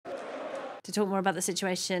To talk more about the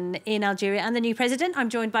situation in Algeria and the new president, I'm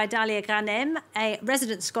joined by Dalia Ghanem, a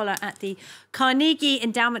resident scholar at the Carnegie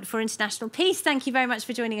Endowment for International Peace. Thank you very much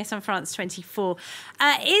for joining us on France 24.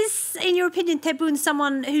 Is, in your opinion, Tebboune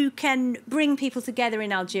someone who can bring people together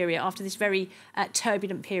in Algeria after this very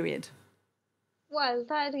turbulent period? Well,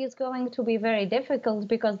 that is going to be very difficult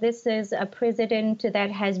because this is a president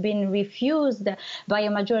that has been refused by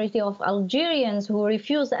a majority of Algerians who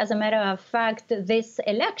refused, as a matter of fact, this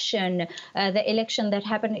election, the election that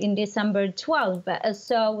happened in December 12.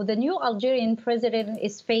 So the new Algerian president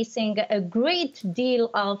is facing a great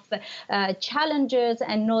deal of challenges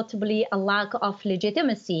and notably a lack of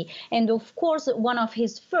legitimacy. And of course, one of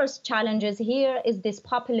his first challenges here is this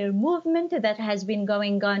popular movement that has been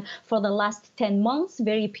going on for the last 10 months,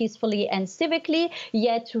 very peacefully and civically,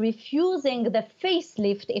 yet refusing the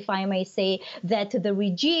facelift, if I may say, that the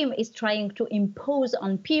regime is trying to impose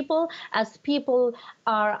on people, as people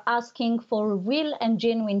are asking for real and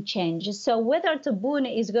genuine change. So whether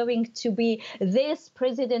Tebboune is going to be this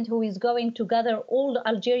president who is going to gather all the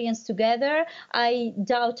Algerians together, I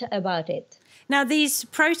doubt about it. Now, these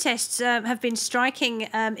protests have been striking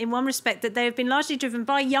in one respect, that they have been largely driven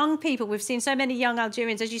by young people. We've seen so many young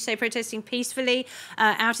Algerians, as you say, protesting peacefully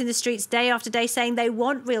out in the streets day after day, saying they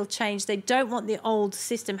want real change. They don't want the old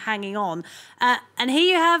system hanging on. And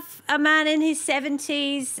here you have a man in his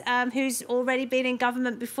 70s who's already been in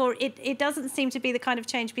government before. It doesn't seem to be the kind of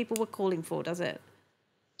change people were calling for, does it?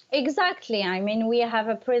 Exactly. I mean, we have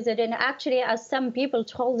a president, actually, as some people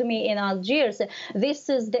told me in Algiers, this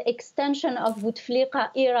is the extension of Bouteflika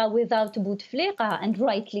era without Bouteflika, and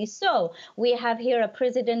rightly so. We have here a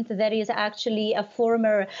president that is actually a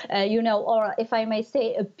former, or if I may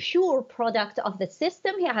say, a pure product of the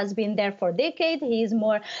system. He has been there for decades. He is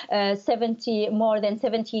more than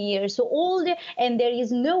 70 years old, and there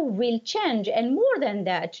is no real change. And more than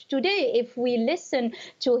that, today, if we listen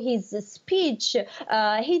to his speech,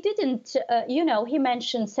 he didn't, he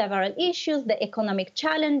mentioned several issues, the economic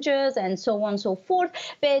challenges and so on and so forth,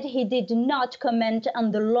 but he did not comment on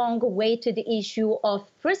the long-awaited issue of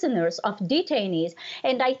prisoners, of detainees.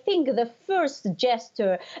 And I think the first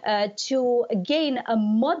gesture to gain a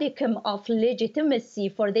modicum of legitimacy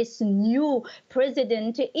for this new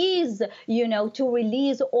president is, to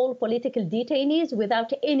release all political detainees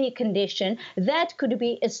without any condition. That could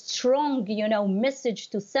be a strong, message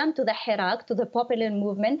to send to the Hirak, to the popular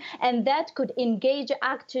movement, and that could engage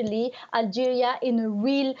actually Algeria in a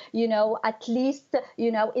real, at least,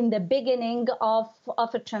 in the beginning of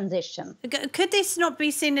a transition. Could this not be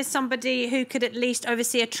seen as somebody who could at least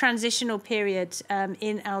oversee a transitional period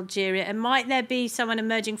in Algeria? And might there be someone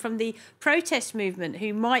emerging from the protest movement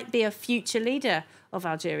who might be a future leader of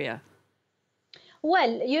Algeria?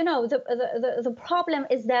 Well, the problem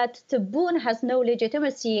is that Tebboune has no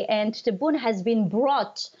legitimacy, and Tebboune has been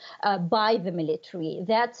brought by the military.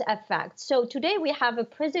 That's a fact. So today we have a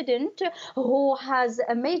president who has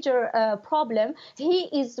a major problem. He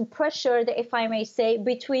is pressured, if I may say,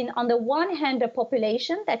 between, on the one hand, a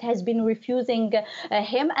population that has been refusing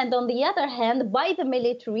him, and on the other hand, by the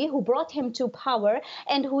military who brought him to power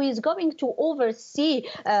and who is going to oversee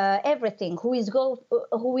everything, who is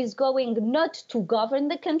going not to govern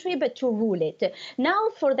the country, but to rule it. Now,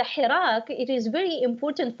 for the Hirak, it is very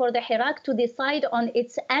important for the Hirak to decide on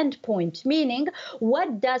its end point, meaning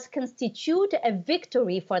what does constitute a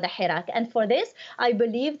victory for the Hirak. And for this, I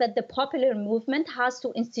believe that the popular movement has to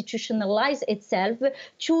institutionalize itself,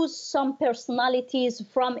 choose some personalities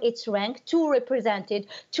from its rank to represent it,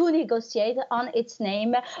 to negotiate on its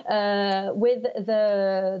name with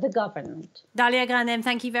the government. Dalia Ghanem,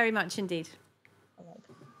 thank you very much indeed.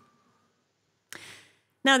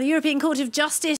 Now, the European Court of Justice